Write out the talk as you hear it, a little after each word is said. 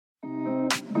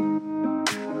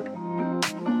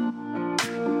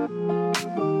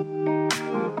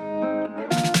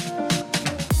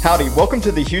Howdy, welcome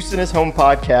to the Houston is Home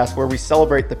podcast, where we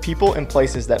celebrate the people and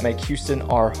places that make Houston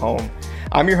our home.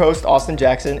 I'm your host, Austin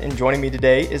Jackson, and joining me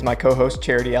today is my co-host,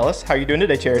 Charity Ellis. How are you doing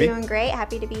today, Charity? Doing great.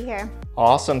 Happy to be here.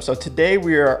 Awesome. So today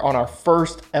we are on our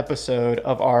first episode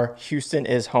of our Houston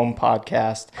is Home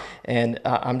podcast, and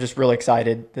I'm just really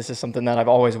excited. This is something that I've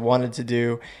always wanted to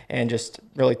do and just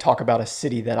really talk about a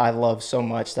city that I love so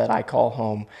much that I call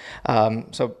home.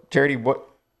 So Charity,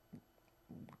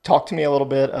 talk to me a little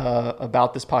bit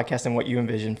about this podcast and what you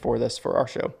envisioned for our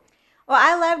show. Well,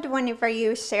 I loved whenever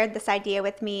you shared this idea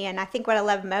with me, and I think what I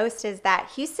love most is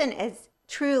that Houston is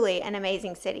truly an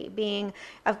amazing city, being,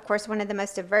 of course, one of the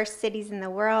most diverse cities in the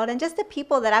world, and just the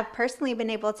people that I've personally been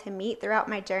able to meet throughout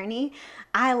my journey.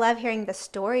 I love hearing the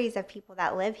stories of people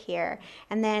that live here,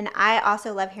 and then I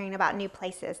also love hearing about new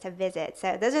places to visit.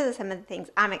 So those are some of the things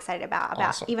I'm excited about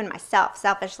Awesome. Even myself,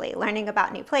 selfishly, learning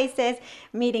about new places,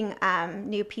 meeting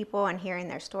new people, and hearing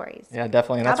their stories. Yeah,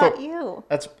 definitely. And How that's about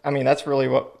what, you? That's really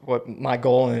what my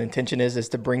goal and intention is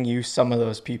to bring you some of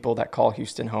those people that call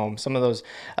Houston home, some of those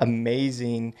amazing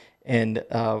and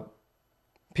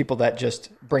people that just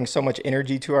bring so much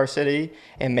energy to our city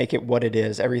and make it what it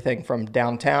is. Everything from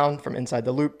downtown, from inside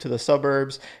the loop to the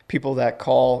suburbs, people that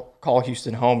call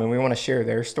Houston home, and we want to share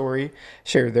their story,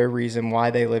 share their reason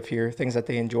why they live here, things that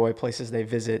they enjoy, places they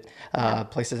visit,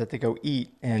 places that they go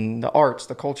eat, and the arts,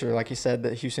 the culture. Like you said,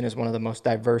 that Houston is one of the most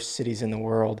diverse cities in the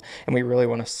world, and we really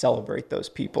want to celebrate those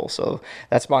people. So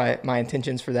that's my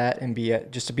intentions for that, and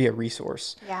just to be a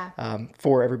resource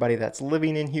for everybody that's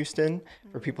living in Houston,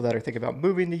 for people that are thinking about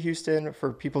moving to Houston,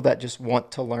 for people that just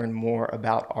want to learn more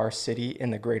about our city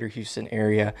in the greater Houston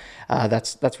area.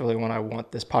 That's really what I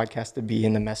want this podcast to be,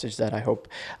 and the message that I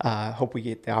hope we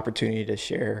get the opportunity to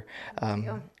share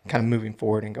kind of moving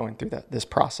forward and going through this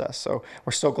process. So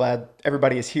we're so glad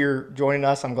everybody is here joining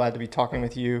us. I'm glad to be talking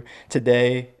with you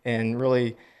today and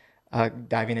really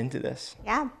diving into this.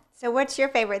 Yeah. So what's your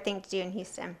favorite thing to do in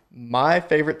Houston? My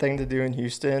favorite thing to do in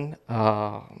Houston,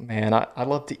 man, I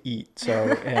love to eat.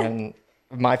 So, and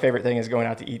my favorite thing is going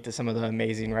out to eat to some of the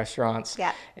amazing restaurants.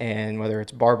 Yeah. And whether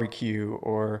it's barbecue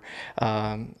or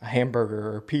a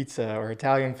hamburger or pizza or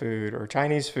Italian food or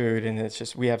Chinese food. And it's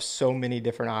just, we have so many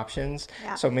different options,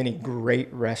 so many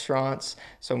great restaurants,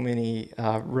 so many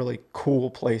really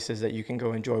cool places that you can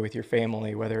go enjoy with your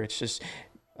family, whether it's just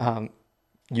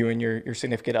you and your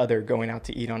significant other going out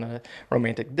to eat on a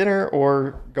romantic dinner,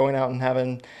 or going out and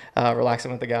having relaxing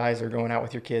with the guys, or going out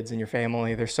with your kids and your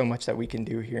family. There's so much that we can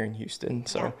do here in Houston.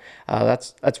 So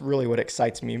that's really what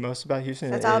excites me most about Houston.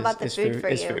 So it's all about the food for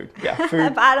you. Food. Yeah,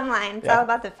 food. Bottom line, it's all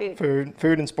about the food.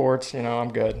 Food and sports.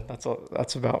 I'm good.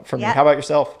 That's about for me. How about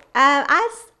yourself?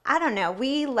 I don't know.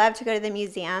 We love to go to the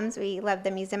museums. We love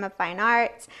the Museum of Fine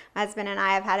Arts. My husband and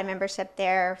I have had a membership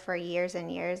there for years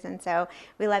and years, and so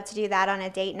we love to do that on a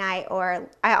date night. Or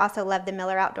I also love the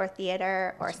Miller Outdoor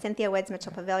Theater or Cynthia Woods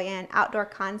Mitchell Pavilion, outdoor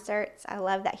concerts. I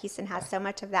love that Houston has so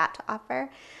much of that to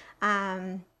offer.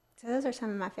 So those are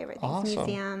some of my favorite things. Awesome.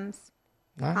 Museums.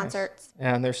 Nice. Concerts.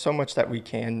 Yeah, and there's so much that we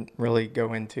can really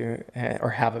go into or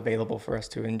have available for us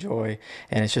to enjoy,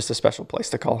 and it's just a special place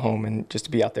to call home, and just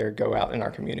to be out there, go out in our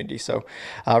community. So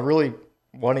really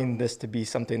wanting this to be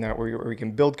something that where we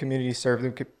can build community, serve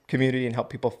the community, and help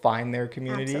people find their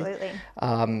community.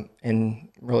 Absolutely. And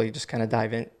really just kind of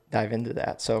dive into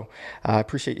that. So I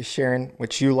appreciate you sharing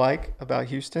what you like about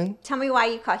Houston. Tell me why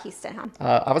you call Houston home.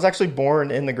 I was actually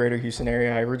born in the greater Houston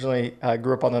area. I originally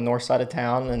grew up on the north side of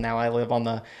town, and now I live on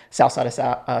the south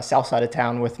side of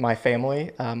town with my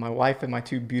family, my wife and my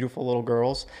two beautiful little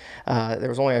girls. There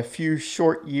was only a few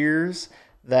short years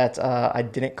that I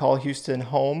didn't call Houston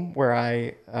home, where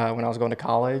when I was going to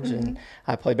college, and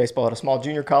I played baseball at a small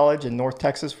junior college in North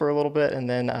Texas for a little bit, and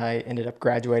then I ended up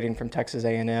graduating from Texas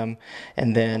A&M,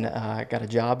 and then got a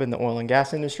job in the oil and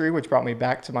gas industry, which brought me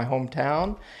back to my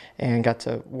hometown, and got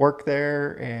to work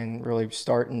there and really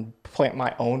start and plant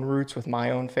my own roots with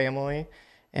my own family,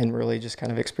 and really just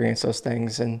kind of experience those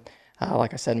things. And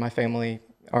like I said, my family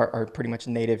are pretty much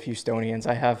native Houstonians.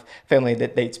 I have family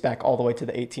that dates back all the way to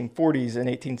the 1840s and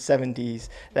 1870s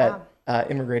that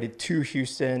immigrated to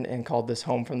Houston and called this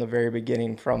home from the very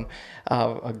beginning, from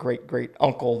a great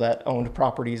uncle that owned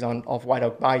properties off White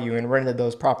Oak Bayou and rented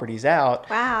those properties out,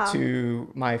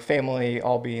 to my family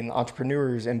all being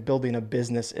entrepreneurs and building a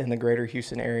business in the greater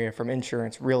Houston area, from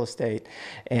insurance, real estate.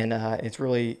 And it's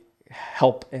really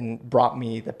helped and brought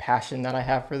me the passion that I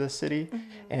have for this city,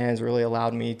 and has really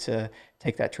allowed me to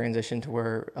take that transition to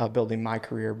where building my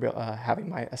career,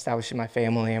 establishing my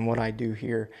family and what I do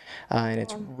here. And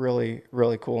it's really,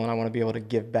 really cool. And I want to be able to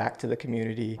give back to the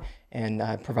community and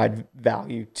provide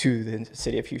value to the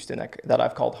city of Houston that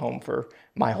I've called home for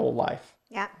my whole life.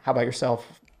 Yeah. How about yourself?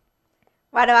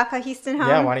 Why do I call Houston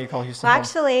Yeah, home? why do you call Houston Well, home?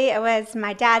 actually, it was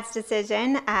my dad's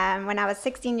decision when I was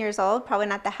 16 years old. Probably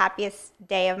not the happiest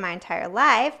day of my entire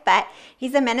life, but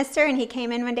he's a minister and he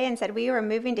came in one day and said we were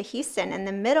moving to Houston in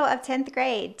the middle of 10th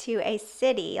grade to a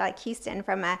city like Houston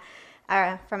from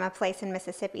a place in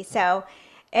Mississippi. So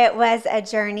it was a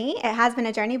journey. It has been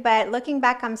a journey, but looking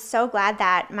back, I'm so glad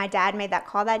that my dad made that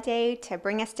call that day to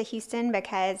bring us to Houston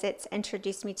because it's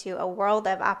introduced me to a world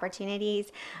of opportunities.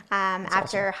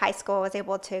 After Awesome. high school, I was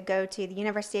able to go to the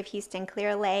University of Houston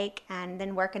Clear Lake and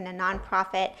then work in the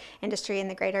nonprofit industry in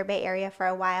the Greater Bay Area for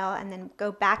a while, and then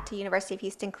go back to University of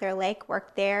Houston Clear Lake,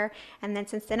 work there, and then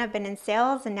since then I've been in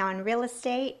sales and now in real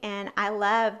estate, and I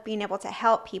love being able to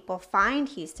help people find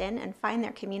Houston and find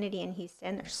their community in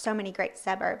Houston. There's so many great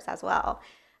suburbs as well,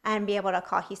 and be able to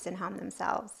call Houston home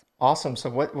themselves. Awesome. So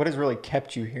what has really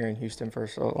kept you here in Houston for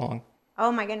so long?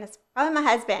 Oh my goodness, probably my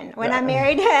husband. When I Yeah.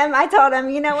 married him, I told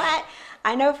him, you know what?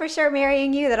 I know for sure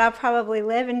marrying you that I'll probably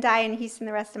live and die in Houston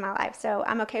the rest of my life. So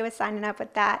I'm okay with signing up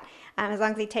with that as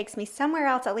long as he takes me somewhere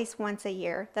else at least once a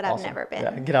year that I've Awesome. never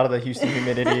Yeah, been. get out of the Houston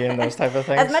humidity and those type of As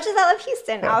things. much as I love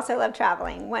Houston, I Yeah. also love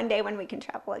traveling. One day when we can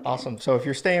travel again. Awesome. So if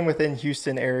you're staying within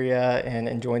Houston area and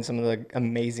enjoying some of the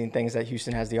amazing things that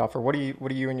Houston has to offer, what do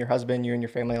you and your husband, you and your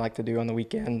family like to do on the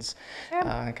weekends? Sure.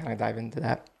 Kind of dive into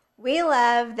that. We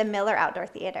love the Miller Outdoor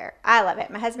Theater. I love it.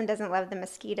 My husband doesn't love the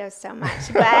mosquitoes so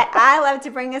much, but I love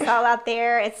to bring us all out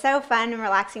there. It's so fun and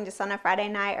relaxing just on a Friday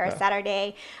night or a Yeah.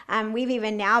 Saturday. We've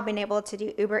even now been able to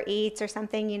do Uber Eats or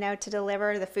something, to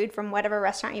deliver the food from whatever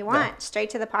restaurant you Yeah. want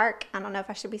straight to the park. I don't know if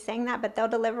I should be saying that, but they'll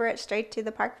deliver it straight to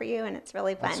the park for you, and it's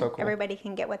really That's fun. so cool. Everybody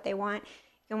can get what they want.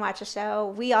 You can watch a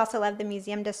show. We also love the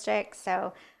museum district,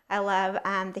 so I love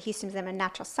the Houston Museum of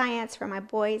Natural Science for my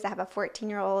boys. I have a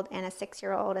 14-year-old and a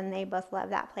 6-year-old, and they both love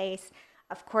that place.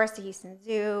 Of course, the Houston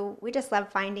Zoo. We just love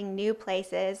finding new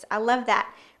places. I love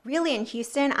that. Really, in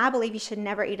Houston, I believe you should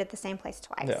never eat at the same place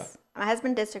twice. Yeah. My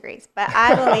husband disagrees, but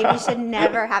I believe you should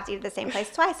never have to eat at the same place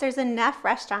twice. There's enough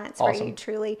restaurants where you Awesome.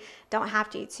 truly don't have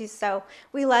to eat. So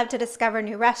we love to discover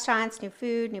new restaurants, new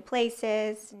food, new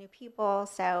places, new people.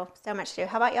 So much to do.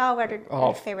 How about y'all? What are Oh,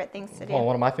 your favorite things to well, do?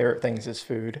 one of my favorite things is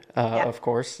food, Yeah. of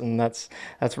course, and that's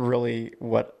really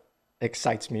what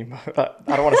excites me. I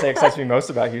don't want to say excites me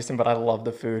most about Houston, but I love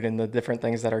the food and the different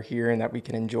things that are here and that we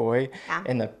can enjoy, Yeah.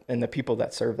 and the people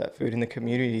that serve that food and the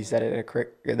communities that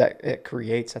it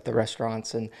creates at the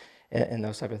restaurants and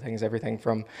those type of things. Everything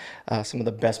from some of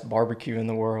the best barbecue in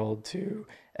the world to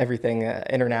everything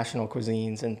international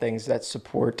cuisines and things that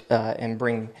support and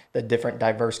bring the different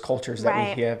diverse cultures that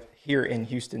Right. we have here in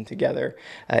Houston together.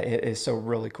 It is so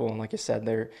really cool. And like you said,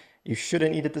 you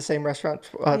shouldn't eat at the same restaurant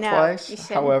No, twice. you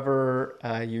shouldn't. However,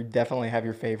 you definitely have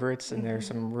your favorites, and there's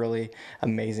some really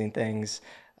amazing things,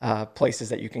 places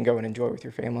that you can go and enjoy with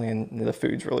your family. And the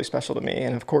food's really special to me.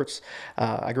 And of course,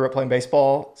 I grew up playing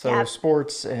baseball, so Yep.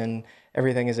 sports and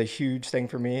everything is a huge thing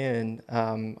for me. And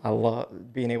I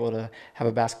love being able to have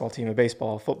a basketball team, a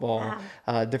baseball, football,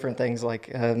 Yeah. different things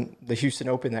like the Houston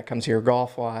Open that comes here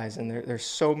golf wise. And there's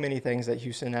so many things that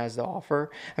Houston has to offer.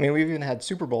 I mean, we've even had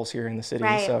Super Bowls here in the city.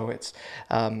 Right. So it's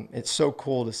so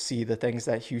cool to see the things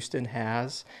that Houston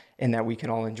has and that we can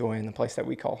all enjoy in the place that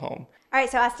we call home. All right,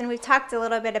 so Austin, we've talked a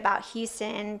little bit about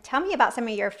Houston. Tell me about some of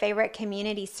your favorite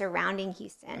communities surrounding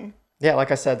Houston. Yeah,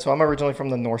 like I said, so I'm originally from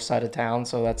the north side of town,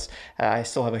 so that's I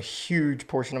still have a huge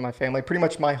portion of my family. Pretty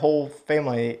much my whole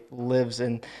family lives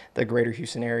in the greater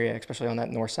Houston area, especially on that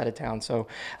north side of town. So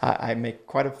I make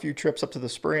quite a few trips up to the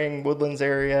Spring, Woodlands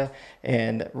area,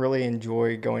 and really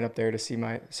enjoy going up there to see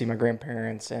my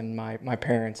grandparents and my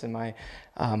parents and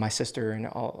my sister and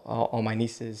all my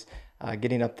nieces.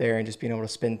 Getting up there and just being able to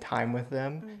spend time with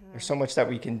them. There's so much that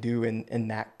we can do in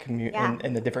that Yeah.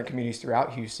 in the different communities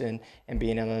throughout Houston, and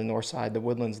being on the north side, the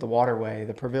Woodlands, the Waterway,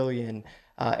 the Pavilion,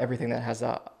 everything that has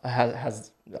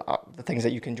the things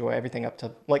that you can enjoy, everything up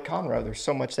to Lake Conroe. There's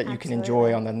so much that you can enjoy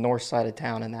Absolutely. on the north side of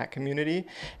town in that community.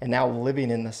 And now living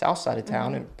in the south side of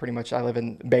town, and pretty much I live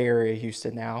in Bay Area,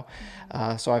 Houston now.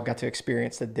 So I've got to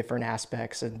experience the different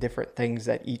aspects and different things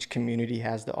that each community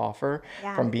has to offer,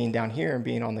 Yeah. from being down here and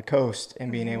being on the coast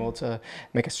and being able to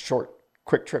make a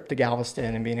quick trip to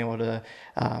Galveston and being able to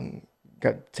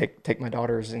take my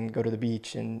daughters and go to the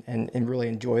beach and really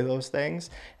enjoy those things.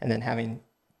 And then having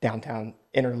downtown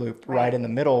Interloop right Right. in the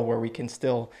middle where we can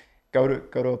still go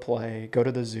to a play, go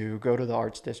to the zoo, go to the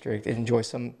arts district, and enjoy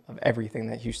some of everything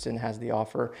that Houston has to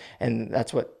offer. And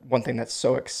that's one thing that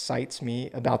so excites me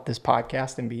about this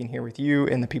podcast and being here with you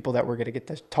and the people that we're going to get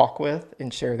to talk with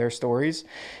and share their stories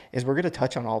is we're going to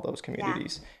touch on all those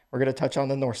communities. We're going to touch on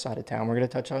the north side of town. We're going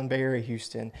to touch on Bay Area,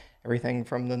 Houston, everything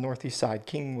from the northeast side,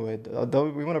 Kingwood. Though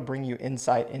we want to bring you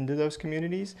insight into those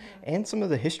communities and some of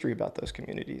the history about those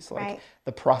communities, like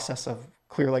the process of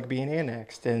Clear Lake being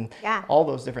annexed and all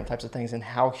those different types of things, and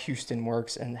how Houston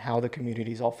works and how the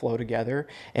communities all flow together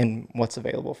and what's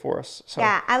available for us. So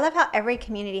yeah, I love how every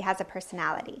community has a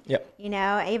personality. Yep. You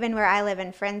know, even where I live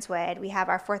in Friendswood, we have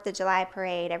our 4th of July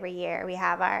parade every year. We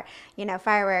have our,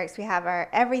 fireworks. We have our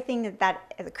everything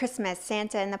that Christmas,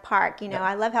 Santa in the park.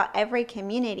 I love how every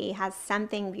community has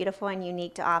something beautiful and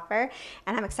unique to offer.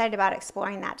 And I'm excited about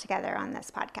exploring that together on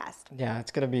this podcast. Yeah,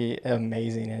 it's going to be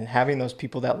amazing. And having those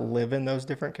people that live in those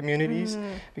different communities,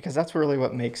 because that's really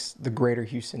what makes the greater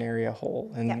Houston area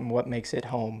whole and what makes it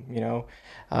home.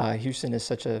 Houston is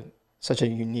such a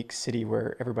unique city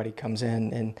where everybody comes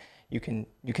in and you can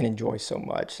enjoy so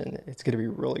much, and it's going to be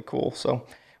really cool. So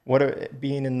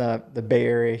being in the Bay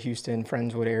Area, Houston,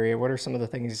 Friendswood area, what are some of the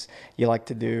things you like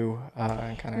to do?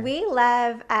 We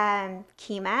love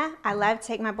Kemah. I love to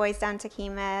take my boys down to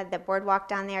Kemah. The boardwalk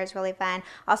down there is really fun.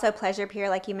 Also Pleasure Pier,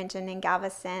 like you mentioned, in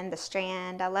Galveston, the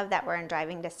Strand. I love that we're in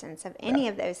driving distance of any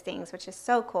of those things, which is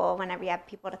so cool whenever you have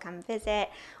people to come visit,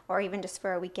 or even just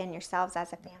for a weekend yourselves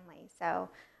as a family. So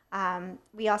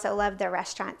we also love the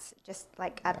restaurants, just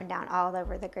like up and down all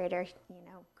over the greater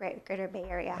Bay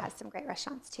Area has some great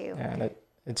restaurants too. Yeah, and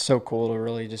it's so cool to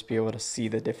really just be able to see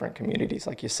the different communities.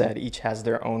 Like you said, each has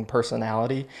their own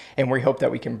personality, and we hope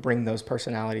that we can bring those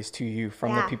personalities to you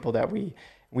from the people that we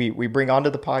bring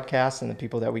onto the podcast and the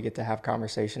people that we get to have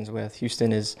conversations with.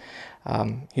 Houston is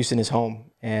home,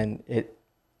 and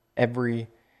every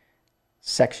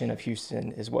section of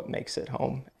Houston is what makes it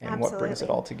home and what brings it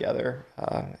all together.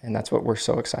 And that's what we're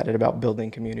so excited about,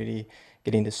 building community,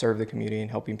 getting to serve the community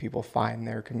and helping people find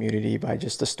their community by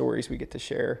just the stories we get to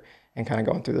share and kind of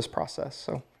going through this process.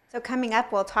 So coming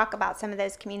up, we'll talk about some of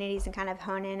those communities and kind of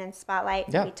hone in and spotlight.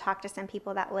 Yeah. We talk to some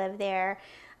people that live there,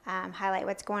 highlight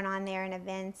what's going on there in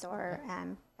events or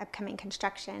upcoming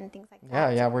construction, things like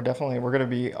that. Yeah, we're going to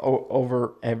be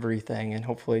over everything, and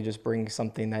hopefully just bring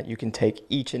something that you can take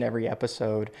each and every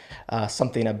episode,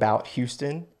 something about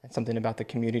Houston and something about the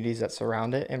communities that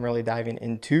surround it, and really diving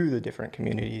into the different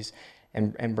communities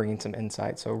and bringing some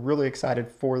insight. So really excited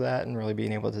for that and really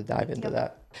being able to dive into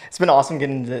that. It's been awesome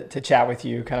getting to chat with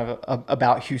you kind of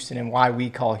about Houston and why we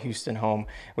call Houston home.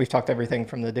 We've talked everything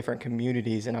from the different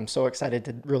communities, and I'm so excited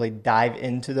to really dive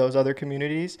into those other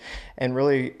communities. And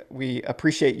really, we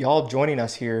appreciate y'all joining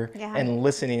us here and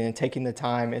listening and taking the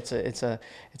time. It's a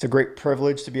great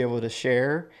privilege to be able to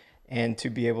share and to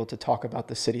be able to talk about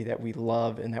the city that we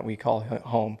love and that we call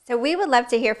home. So we would love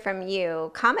to hear from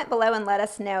you. Comment below and let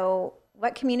us know,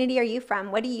 what community are you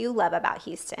from? What do you love about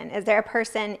Houston? Is there a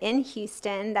person in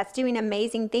Houston that's doing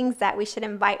amazing things that we should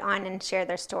invite on and share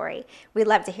their story? We'd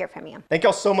love to hear from you. Thank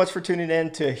y'all so much for tuning in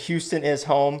to Houston is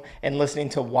Home and listening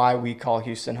to why we call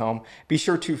Houston home. Be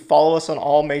sure to follow us on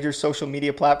all major social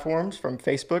media platforms from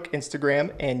Facebook,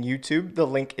 Instagram, and YouTube. The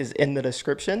link is in the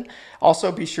description.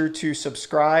 Also, be sure to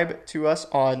subscribe to us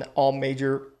on all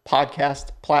major podcast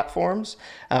platforms.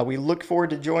 We look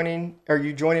forward to joining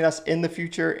us in the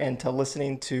future and to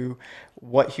listening to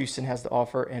what Houston has to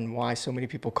offer and why so many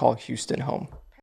people call Houston home.